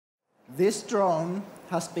This drone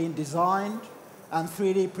has been designed and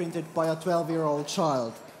 3D printed by a 12-year-old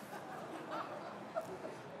child.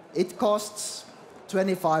 It costs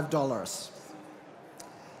 $25.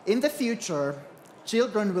 In the future,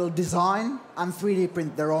 children will design and 3D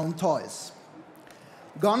print their own toys.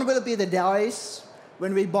 Gone will be the days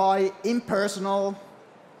when we buy impersonal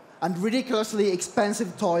and ridiculously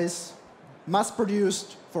expensive toys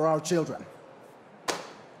mass-produced for our children.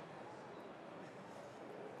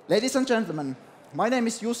 Ladies and gentlemen, my name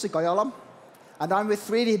is Jussi Kajala, and I'm with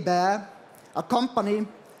 3D Bear, a company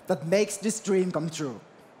that makes this dream come true.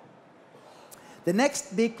 The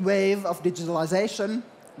next big wave of digitalization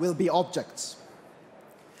will be objects.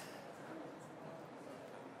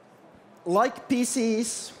 Like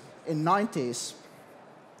PCs in the 90s,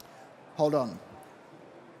 hold on.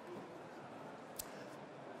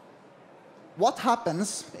 What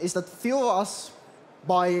happens is that few of us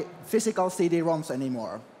buy physical CD-ROMs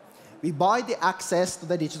anymore. We buy the access to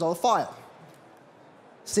the digital file.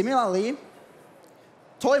 Similarly,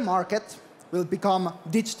 toy market will become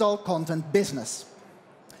digital content business.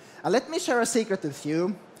 And let me share a secret with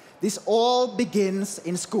you. This all begins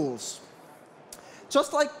in schools.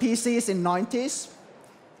 Just like PCs in the 90s,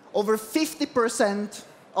 over 50%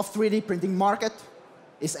 of 3D printing market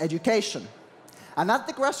is education. And at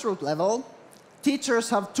the grassroots level, teachers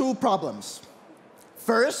have two problems.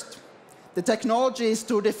 First, the technology is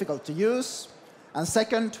too difficult to use. And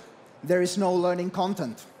second, there is no learning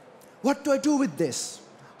content. What do I do with this?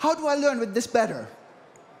 How do I learn with this better?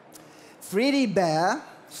 3D Bear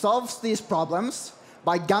solves these problems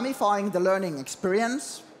by gamifying the learning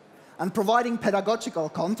experience and providing pedagogical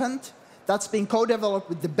content that's been co-developed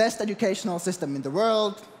with the best educational system in the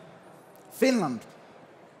world, Finland.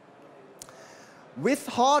 With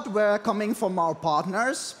hardware coming from our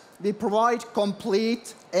partners, we provide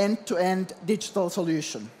complete end-to-end digital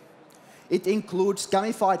solution. It includes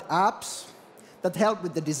gamified apps that help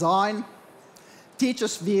with the design,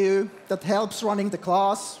 Teacher's View that helps running the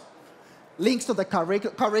class, links to the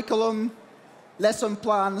curriculum, lesson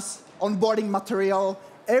plans, onboarding material,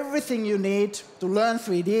 everything you need to learn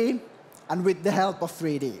 3D and with the help of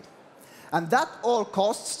 3D. And that all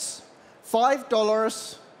costs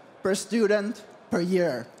 $5 per student per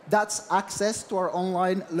year. That's access to our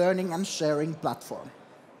online learning and sharing platform.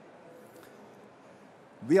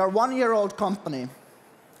 We are a one-year-old company.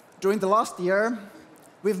 During the last year,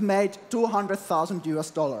 we've made $200,000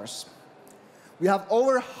 US. We have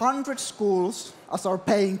over 100 schools as our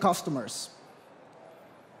paying customers.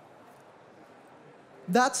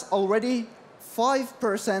 That's already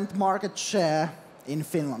 5% market share in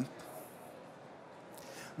Finland.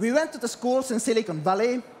 We went to the schools in Silicon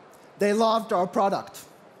Valley. They loved our product.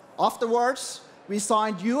 Afterwards, we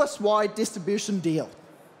signed US-wide distribution deal.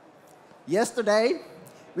 Yesterday,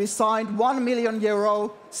 we signed €1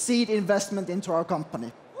 million seed investment into our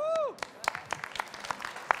company. Woo!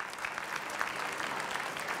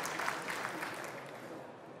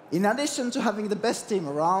 In addition to having the best team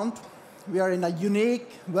around, we are in a unique,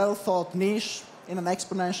 well-thought niche in an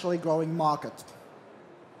exponentially growing market.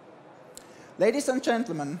 Ladies and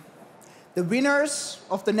gentlemen, the winners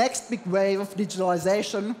of the next big wave of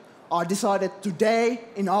digitalization are decided today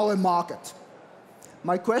in our market.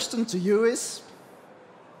 My question to you is,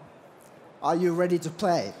 are you ready to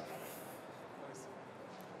play?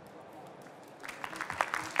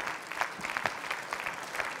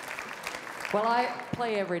 Well, I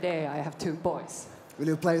play every day. I have 2 boys. Will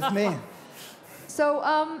you play with me? So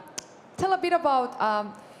tell a bit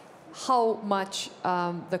about how much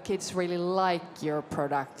the kids really like your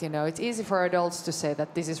product. You know, it's easy for adults to say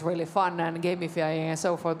that this is really fun and gamifying and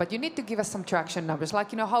so forth, but you need to give us some traction numbers,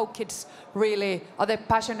 like, you know, how kids really, are they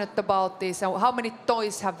passionate about this, and how many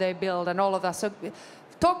toys have they built and all of that. So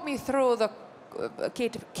talk me through the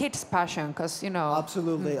kids' passion, because, you know.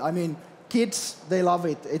 Absolutely. I mean, kids, they love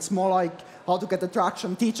it. It's more like how to get the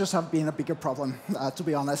traction. Teachers have been a bigger problem, to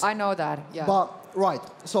be honest. I know that, yeah. But, right,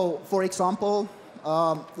 so for example,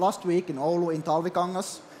 last week in Oulu, in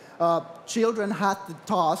Talvikangas, children had the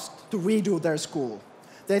task to redo their school.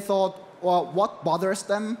 They thought, well, what bothers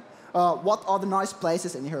them? What are the nice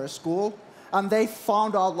places in her school? And they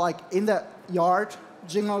found out, like, in the yard,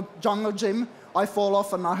 jungle gym, I fall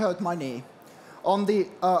off and I hurt my knee. On the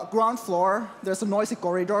ground floor, there's a noisy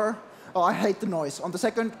corridor. Oh, I hate the noise. On the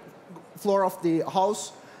second floor of the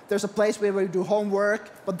house, there's a place where we do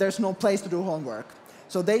homework, but there's no place to do homework.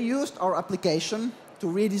 So they used our application to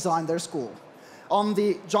redesign their school. On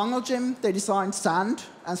the jungle gym, they designed sand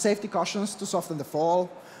and safety cushions to soften the fall.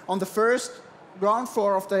 On the first ground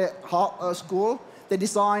floor of the school, they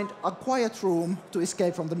designed a quiet room to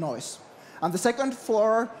escape from the noise. And the second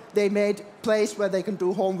floor, they made a place where they can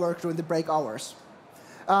do homework during the break hours.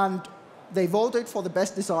 And they voted for the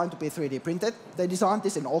best design to be 3D printed. They designed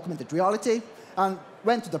this in augmented reality and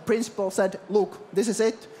went to the principal, said, look, this is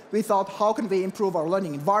it. We thought, how can we improve our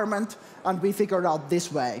learning environment? And we figured out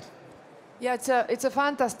this way. Yeah, it's a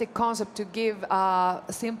fantastic concept to give a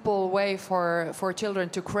simple way for children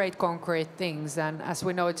to create concrete things. And as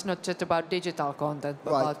we know, it's not just about digital content,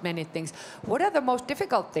 but about many things. What are the most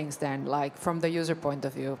difficult things then, like from the user point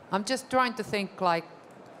of view? I'm just trying to think like,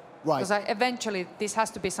 because eventually this has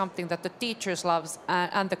to be something that the teachers love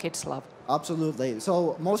and the kids love. Absolutely.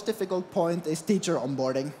 So most difficult point is teacher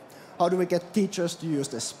onboarding. How do we get teachers to use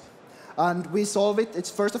this? And we solve it. It's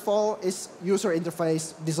first of all is user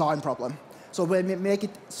interface design problem. So we make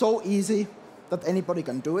it so easy that anybody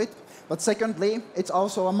can do it. But secondly, it's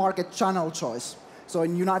also a market channel choice. So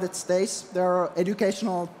in the United States, there are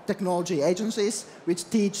educational technology agencies which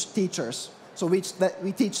teach teachers. So we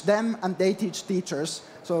teach them and they teach teachers.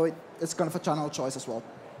 So it's kind of a channel choice as well.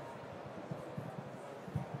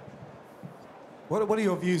 What are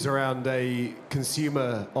your views around a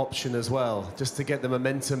consumer option as well, just to get the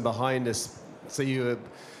momentum behind us? So you're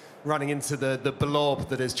running into the blob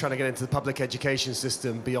that is trying to get into the public education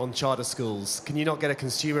system beyond charter schools. Can you not get a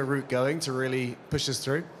consumer route going to really push us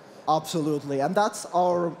through? Absolutely, and that's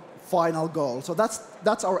our final goal. So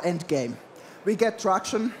that's our end game. We get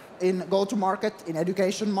traction in go-to-market, in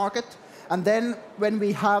education market, and then when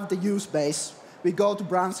we have the use base, we go to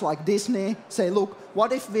brands like Disney, say, look,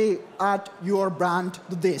 what if we add your brand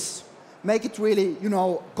to this? Make it really,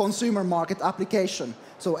 consumer market application.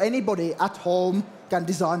 So anybody at home can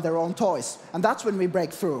design their own toys. And that's when we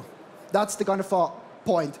break through. That's the kind of a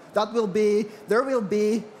point. There will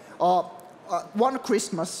be one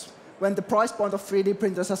Christmas when the price point of 3D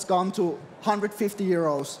printers has gone to 150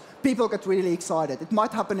 euros. People get really excited. It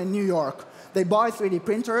might happen in New York. They buy 3D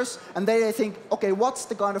printers, and they think, OK, what's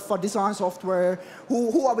the kind of design software?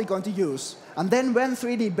 Who are we going to use? And then when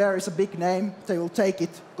 3D Bear is a big name, they will take it,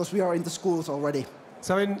 because we are in the schools already.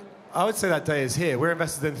 So I would say that day is here. We're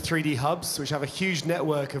invested in 3D hubs, which have a huge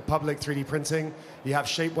network of public 3D printing. You have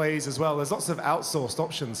Shapeways as well. There's lots of outsourced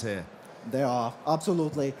options here. There are,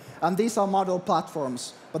 absolutely. And these are model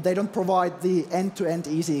platforms, but they don't provide the end-to-end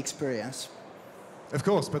easy experience. Of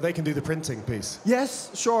course, but they can do the printing piece.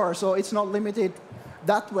 Yes, sure. So it's not limited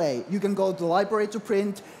that way. You can go to the library to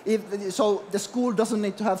print. So the school doesn't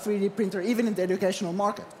need to have 3D printer, even in the educational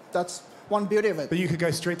market. That's one beauty of it. But you could go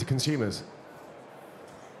straight to consumers.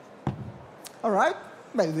 All right,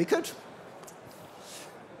 maybe we could.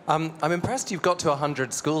 I'm impressed you've got to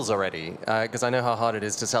 100 schools already, because I know how hard it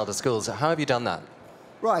is to sell to schools. How have you done that?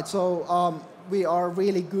 Right, so we are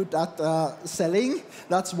really good at selling.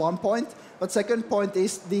 That's one point. But second point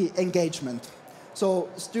is the engagement. So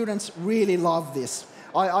students really love this.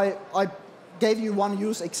 I gave you one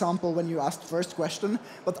use example when you asked the first question.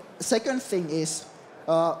 But second thing is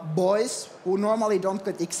boys who normally don't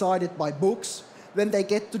get excited by books, when they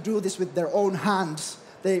get to do this with their own hands,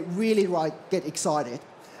 they really get excited.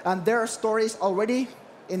 And there are stories already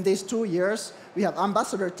in these 2 years. We have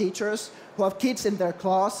ambassador teachers who have kids in their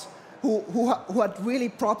class who had really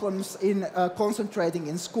problems in concentrating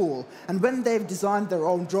in school. And when they've designed their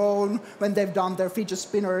own drone, when they've done their fidget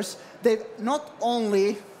spinners, they've not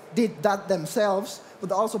only did that themselves,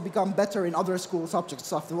 but also become better in other school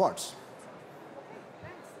subjects afterwards.